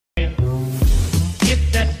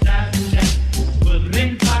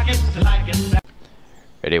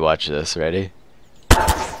Ready? Watch this. Ready?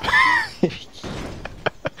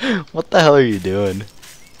 What the hell are you doing?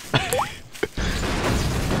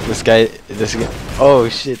 This guy. Oh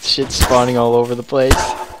shit! Shit's spawning all over the place.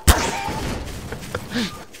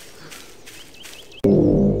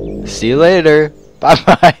 See you later. Bye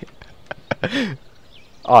bye.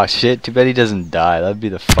 Oh shit! Too bad he doesn't die. That'd be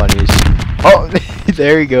the funniest. Oh,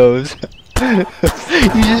 there he goes. You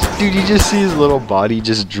just see his little body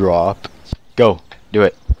just drop. Go, do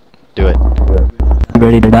it, do it. You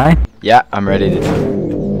ready to die? Yeah, I'm ready to die.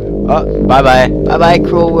 Oh, bye bye, bye bye,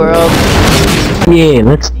 cruel world. Yeah,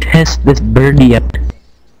 let's test this birdie out.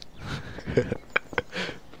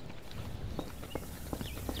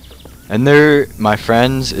 And there, my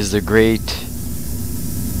friends, is the great.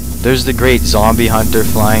 There's the great zombie hunter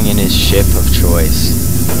flying in his ship of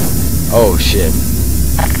choice. Oh shit.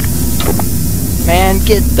 Man,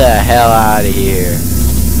 get the hell out of here.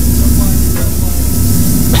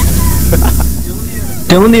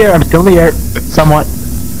 Still in the air, I'm still in the air. Somewhat.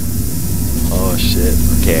 Oh shit,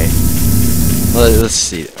 okay. Let's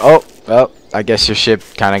see. Oh, I guess your ship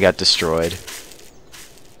kinda got destroyed.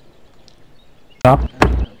 Stop.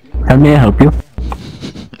 How may I help you?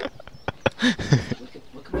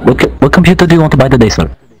 What computer do you want to buy today,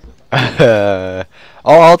 sir?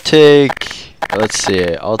 I'll take. Let's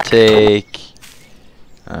see. I'll take.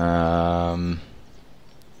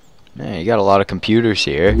 Man, you got a lot of computers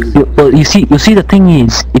here. Well, you see, the thing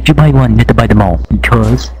is, if you buy one, you have to buy them all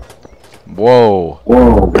because. Whoa.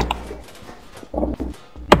 Whoa.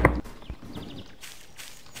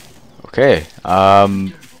 Okay.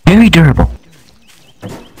 Very durable.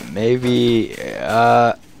 Maybe.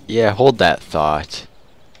 Yeah. Hold that thought.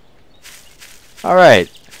 All right.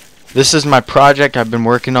 This is my project I've been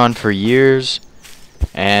working on for years,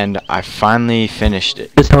 and I finally finished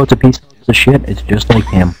it. This how it's a piece of shit. It's just like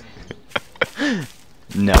him.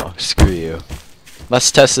 No, screw you.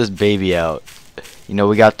 Let's test this baby out. You know,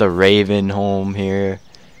 we got the Raven home here.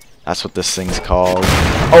 That's what this thing's called.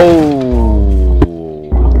 Oh!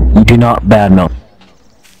 You do not badmouth.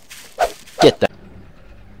 Get that.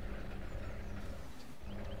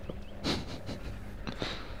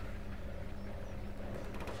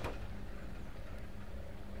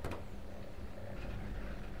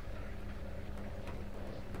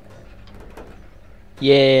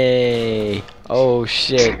 Yay! Oh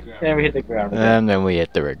shit. And we hit the ground. And then we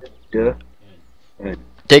hit the rig. Duh.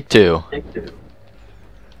 Take two.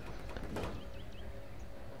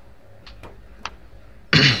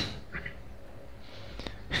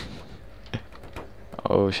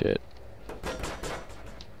 Oh shit.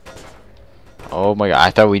 Oh my god, I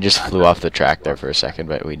thought we just flew off the track there for a second,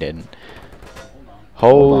 but we didn't.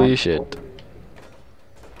 Holy shit.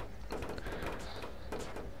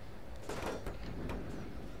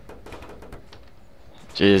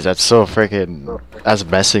 Jeez, that's so freaking. That's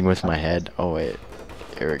messing with my head. Oh wait.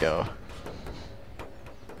 Here we go.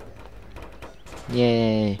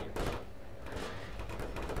 Yay.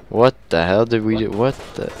 What the hell did we do? What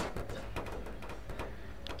the?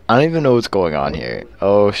 I don't even know what's going on here.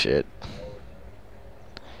 Oh shit.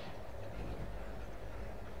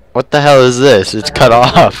 What the hell is this? It's cut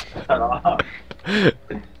off.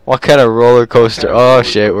 What kind of roller coaster? Oh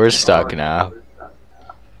shit, we're stuck now.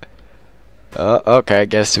 Okay, I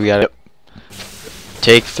guess we gotta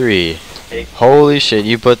take three. Holy shit,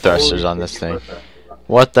 you put thrusters on this thing.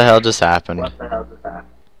 What the hell just happened?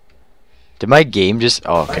 Did my game just...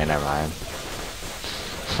 Oh, okay, never mind.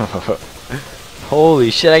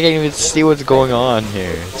 Holy shit, I can't even see what's going on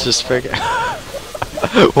here. It's just freaking...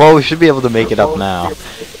 Well, we should be able to make it up now.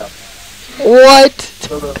 What?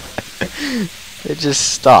 It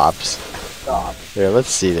just stops. Here, let's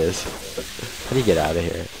see this. How do you get out of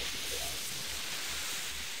here?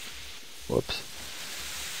 Whoops.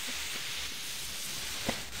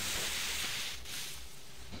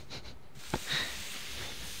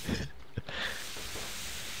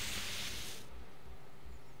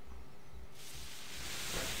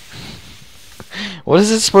 What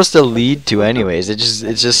is it supposed to lead to anyways? It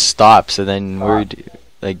just stops and then where do,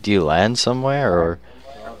 like, do you land somewhere or?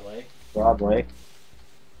 Broadway.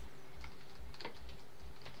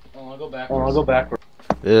 Oh, I'll go backward.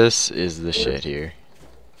 This is the shit here.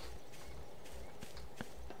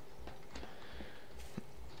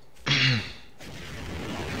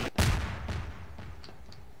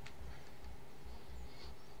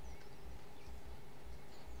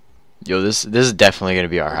 Yo, this is definitely gonna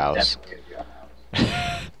be our house.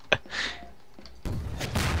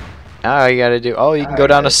 Now you gotta do. Oh, you can go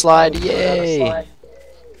down a slide. Yay!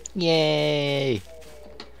 Yay!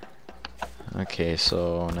 Okay,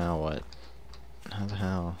 so now what? How the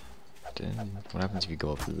hell? connected. What happens if you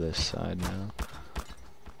go up to this side now?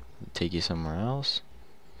 Take you somewhere else?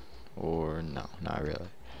 Or no, not really.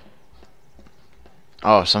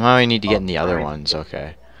 Oh, somehow I need to get in the other ones.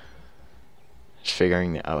 Okay. Just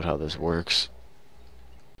figuring out how this works.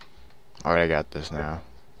 Alright, I got this now.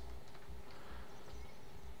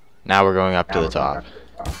 Now we're going up to the top.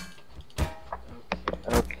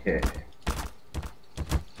 Okay.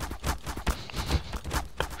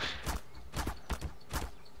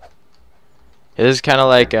 It is kind of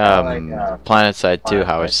like Planet Side 2,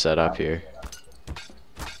 how it's set up here.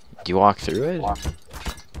 Do you walk through it?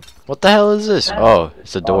 What the hell is this? Oh,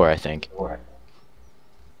 it's a door, I think. Or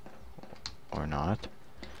not.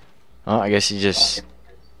 Oh, I guess you just...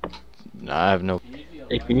 I have no...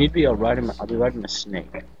 If you need me, I'll be riding a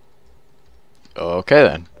snake. Okay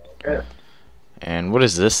then. And what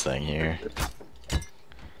is this thing here? Can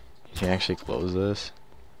you actually close this?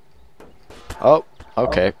 Oh,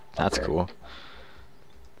 okay. That's cool.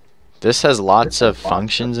 This has lots of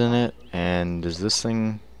functions in it, and does this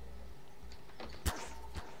thing...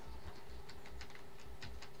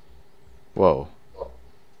 Whoa.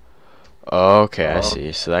 Okay, I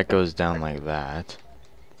see. So that goes down like that.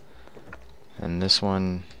 And this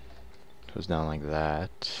one goes down like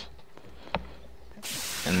that.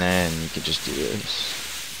 And then you could just do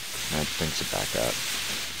this. And that brings it back up.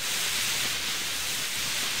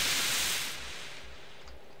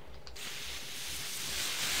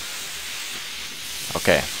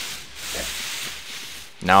 Okay.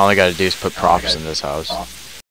 Now all I gotta do is put props in this house.